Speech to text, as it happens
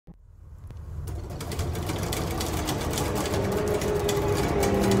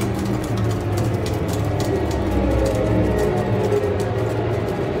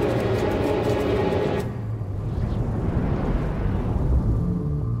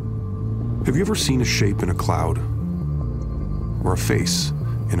Have you ever seen a shape in a cloud? Or a face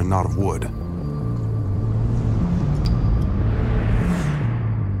in a knot of wood?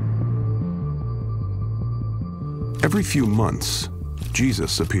 Every few months,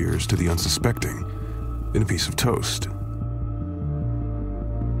 Jesus appears to the unsuspecting in a piece of toast.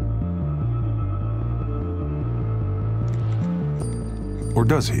 Or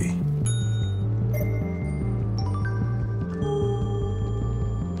does he?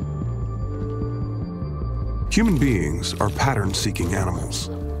 Human beings are pattern-seeking animals.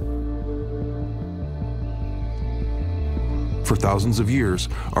 For thousands of years,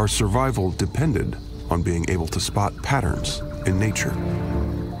 our survival depended on being able to spot patterns in nature,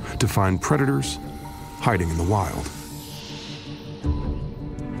 to find predators hiding in the wild.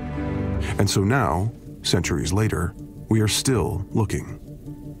 And so now, centuries later, we are still looking,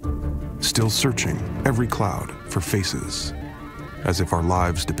 still searching every cloud for faces, as if our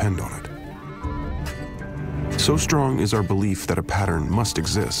lives depend on it. So strong is our belief that a pattern must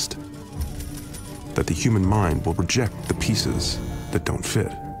exist, that the human mind will reject the pieces that don't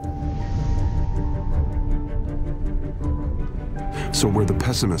fit. So where the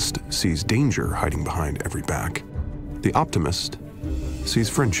pessimist sees danger hiding behind every back, the optimist sees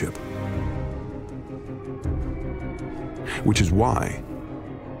friendship. Which is why,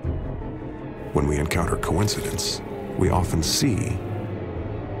 when we encounter coincidence, we often see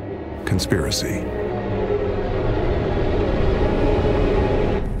conspiracy.